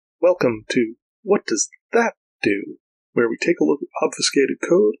Welcome to What Does That Do?, where we take a look at obfuscated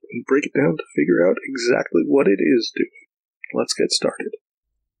code and break it down to figure out exactly what it is doing. Let's get started.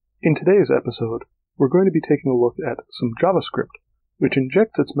 In today's episode, we're going to be taking a look at some JavaScript, which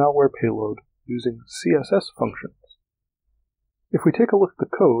injects its malware payload using CSS functions. If we take a look at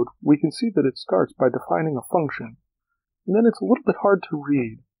the code, we can see that it starts by defining a function, and then it's a little bit hard to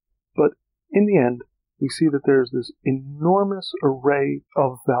read, but in the end, we see that there's this enormous array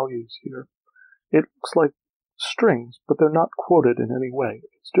of values here. It looks like strings, but they're not quoted in any way.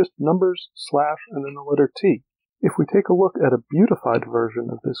 It's just numbers, slash, and then the letter T. If we take a look at a beautified version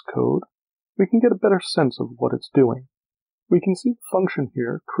of this code, we can get a better sense of what it's doing. We can see the function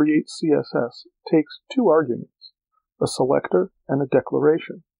here, createCSS, takes two arguments, a selector and a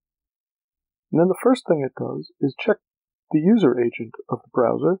declaration. And then the first thing it does is check the user agent of the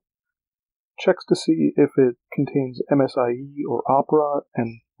browser, checks to see if it contains MSIE or Opera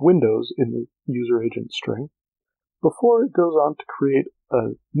and Windows in the user agent string, before it goes on to create a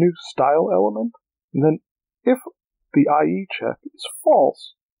new style element, and then if the IE check is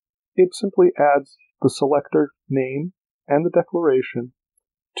false, it simply adds the selector name and the declaration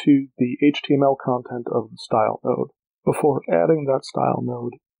to the HTML content of the style node, before adding that style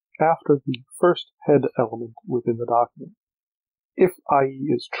node after the first head element within the document. If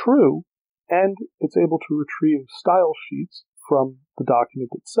IE is true, and it's able to retrieve style sheets from the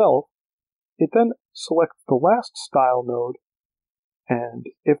document itself, it then selects the last style node, and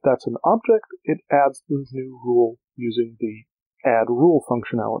if that's an object, it adds the new rule using the add rule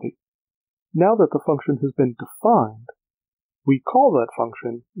functionality. Now that the function has been defined, we call that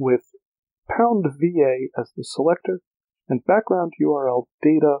function with #va as the selector and background URL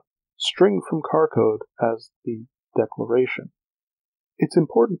data string from carcode as the declaration. It's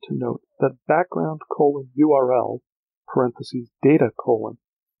important to note that background :URL (data :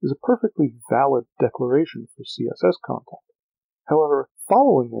 is a perfectly valid declaration for CSS content. However,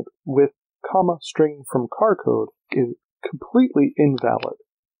 following it with string from carcode is completely invalid.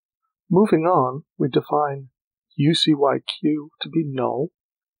 Moving on, we define UCYQ to be null,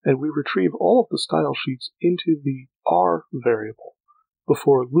 and we retrieve all of the style sheets into the R variable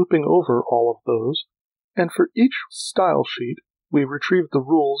before looping over all of those, and for each style sheet, we retrieve the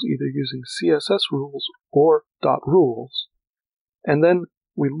rules either using CSS rules or .rules, and then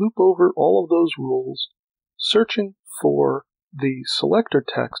we loop over all of those rules, searching for the selector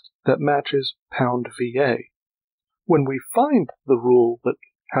text that matches #va. When we find the rule that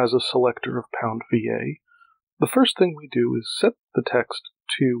has a selector of #va, the first thing we do is set the text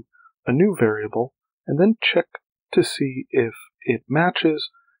to a new variable, and then check to see if it matches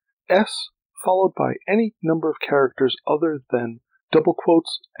S followed by any number of characters other than double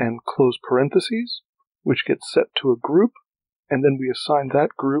quotes and close parentheses, which gets set to a group, and then we assign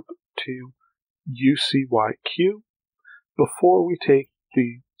that group to UCYQ before we take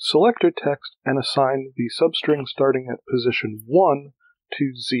the selector text and assign the substring starting at position 1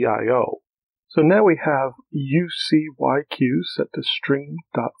 to ZIO. So now we have UCYQ set to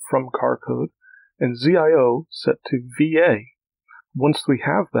string.fromCarcode and ZIO set to VA. Once we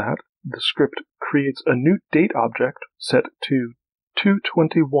have that, the script creates a new date object set to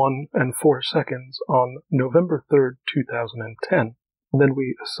 2:21 and 4 seconds on November 3rd, 2010. And then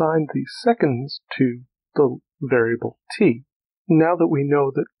we assign the seconds to the variable t. Now that we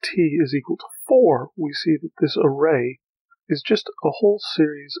know that t is equal to 4, we see that this array is just a whole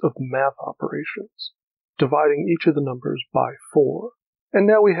series of math operations, dividing each of the numbers by 4. And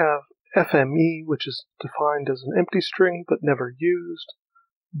now we have FME, which is defined as an empty string but never used.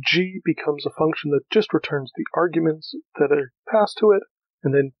 G becomes a function that just returns the arguments that are passed to it,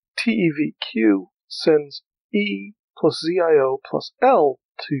 and then TEVQ sends E plus ZIO plus L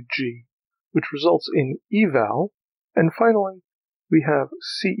to G, which results in eval, and finally we have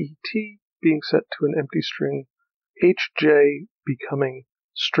CET being set to an empty string, HJ becoming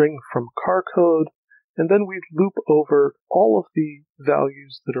string from carcode, and then we loop over all of the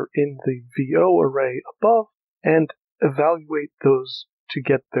values that are in the VO array above and evaluate those to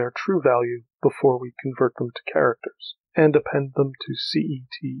get their true value before we convert them to characters, and append them to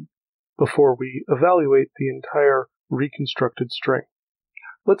CET before we evaluate the entire reconstructed string.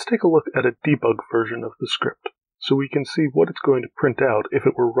 Let's take a look at a debug version of the script, so we can see what it's going to print out if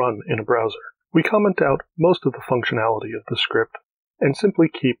it were run in a browser. We comment out most of the functionality of the script, and simply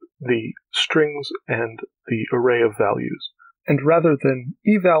keep the strings and the array of values. And rather than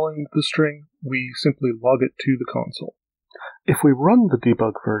evaling the string, we simply log it to the console. If we run the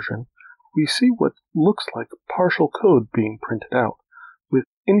debug version, we see what looks like partial code being printed out, with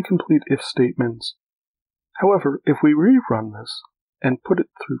incomplete if statements. However, if we rerun this and put it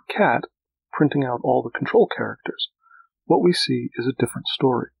through cat, printing out all the control characters, what we see is a different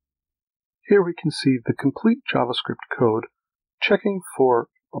story. Here we can see the complete JavaScript code checking for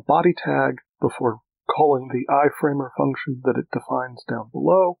a body tag before calling the iframer function that it defines down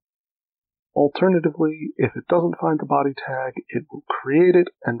below. Alternatively, if it doesn't find the body tag, it will create it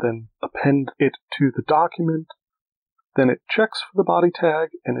and then append it to the document. Then it checks for the body tag,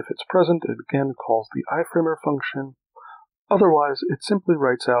 and if it's present, it again calls the iframer function. Otherwise, it simply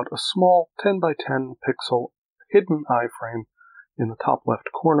writes out a small 10 by 10 pixel hidden iframe in the top left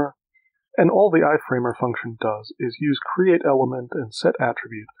corner, and all the iframer function does is use createElement and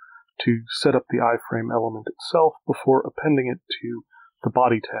setAttribute to set up the iframe element itself before appending it to the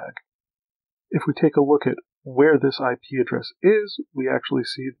body tag. If we take a look at where this IP address is, we actually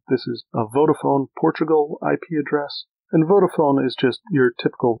see that this is a Vodafone Portugal IP address, and Vodafone is just your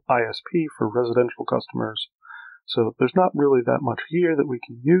typical ISP for residential customers. So there's not really that much here that we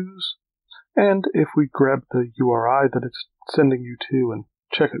can use. And if we grab the URI that it's sending you to and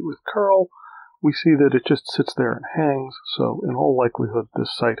check it with curl, we see that it just sits there and hangs, so in all likelihood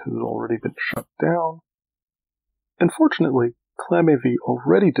this site has already been shut down. Unfortunately, ClamAV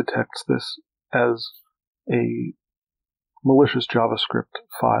already detects this as a malicious JavaScript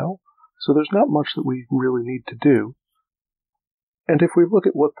file, so there's not much that we really need to do. And if we look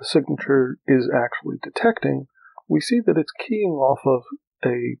at what the signature is actually detecting, we see that it's keying off of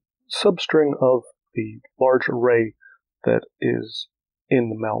a substring of the large array that is in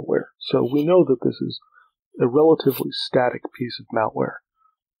the malware. So we know that this is a relatively static piece of malware.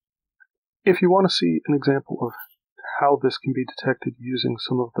 If you want to see an example of how this can be detected using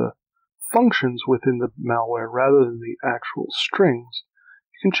some of the functions within the malware rather than the actual strings,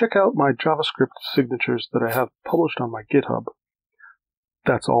 you can check out my JavaScript signatures that I have published on my GitHub.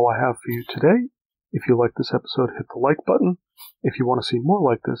 That's all I have for you today. If you like this episode, hit the like button. If you want to see more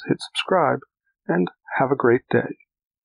like this, hit subscribe, and have a great day.